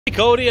Hey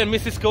Cody and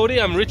Mrs.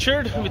 Cody, I'm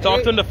Richard. We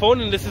talked on the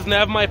phone, and this is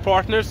Nav, my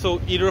partner, so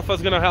either of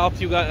us gonna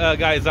help you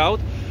guys out.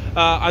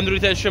 I'm the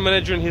retention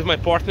manager and he's my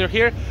partner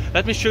here.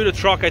 Let me show you the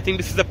truck. I think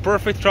this is a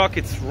perfect truck.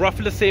 It's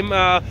roughly the same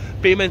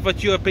payment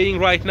what you are paying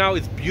right now.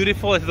 It's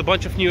beautiful. It has a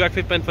bunch of new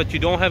equipment that you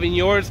don't have in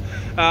yours.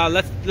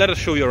 Let us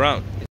show you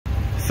around.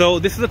 So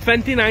this is a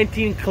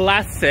 2019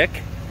 Classic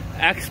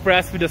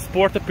Express with the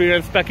Sport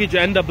Appearance package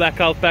and the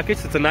Blackout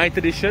package. It's a 9th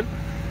edition.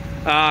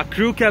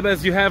 Crew cab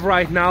as you have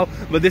right now,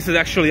 but this is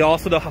actually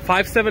also the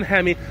 5.7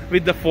 Hemi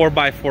with the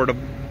 4x4.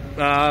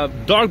 The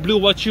dark blue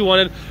what you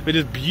wanted with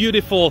this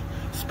beautiful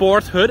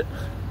sport hood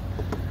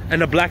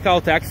and a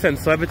blackout accent,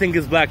 so everything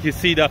is black. You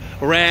see the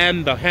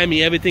Ram, the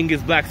Hemi, everything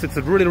is black, so it's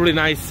a really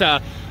nice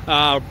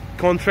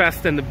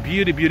contrast and a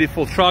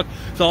beautiful truck.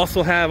 So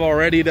also have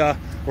already the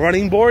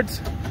running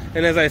boards,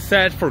 and as I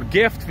said, for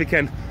gift we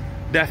can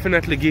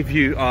definitely give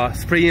you a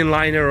spray-in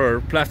liner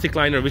or plastic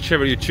liner,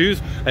 whichever you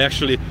choose. I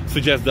actually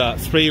suggest the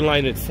spray-in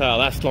liner, it's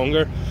lasts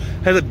longer.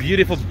 Has a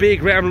beautiful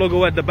big Ram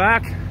logo at the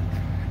back,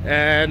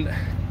 and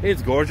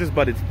it's gorgeous,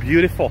 but it's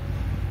beautiful.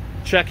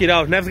 Check it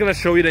out. Nev's gonna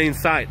show you the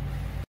inside.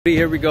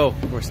 Here we go.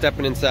 We're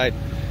stepping inside.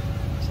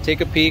 Let's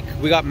take a peek.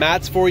 We got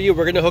mats for you.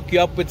 We're gonna hook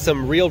you up with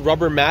some real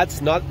rubber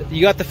mats.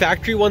 You got the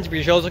factory ones, but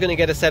you're also gonna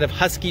get a set of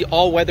Husky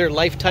all-weather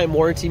lifetime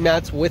warranty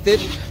mats with it,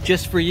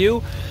 just for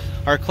you.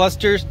 Our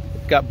clusters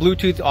got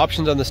Bluetooth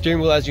options on the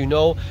steering wheel, as you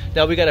know.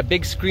 Now we got a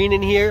big screen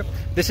in here.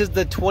 This is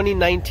the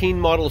 2019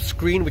 model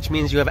screen, which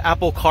means you have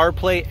Apple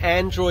CarPlay,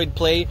 Android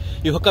Play.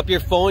 You hook up your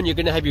phone, you're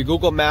gonna have your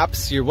Google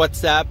Maps, your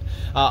WhatsApp,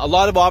 a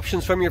lot of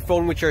options from your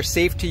phone which are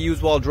safe to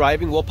use while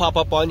driving will pop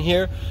up on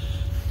here.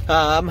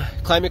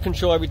 Climate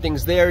control,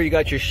 everything's there. You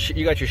got your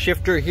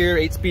shifter here,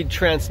 8-speed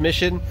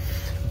transmission,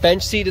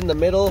 bench seat in the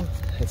middle.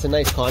 It's a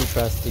nice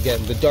contrast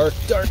again, the dark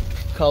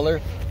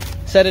color.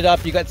 Set it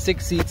up, you got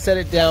 6 seats. Set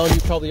it down,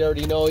 you probably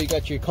already know. You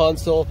got your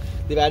console.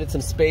 They've added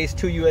some space,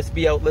 2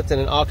 USB outlets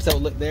and an aux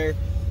outlet there.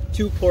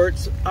 2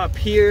 ports up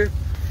here.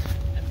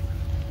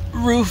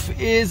 Roof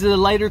is a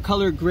lighter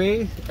color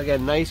gray.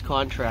 Again, nice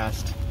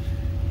contrast.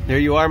 There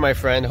you are, my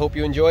friend. Hope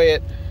you enjoy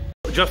it.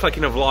 Just like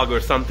in a vlog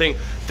or something.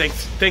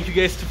 Thank you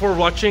guys for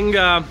watching.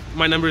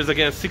 My number is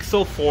again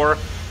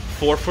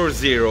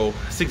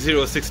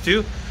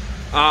 604-440-6062.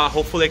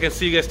 Hopefully I can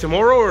see you guys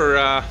tomorrow,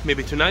 or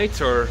maybe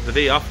tonight or the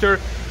day after.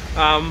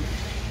 Come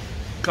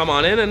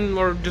on in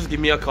or just give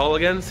me a call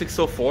again,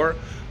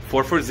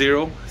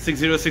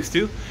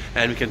 604-440-6062,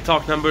 and we can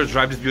talk numbers,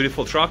 drive this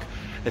beautiful truck,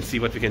 and see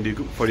what we can do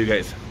for you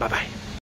guys. Bye bye.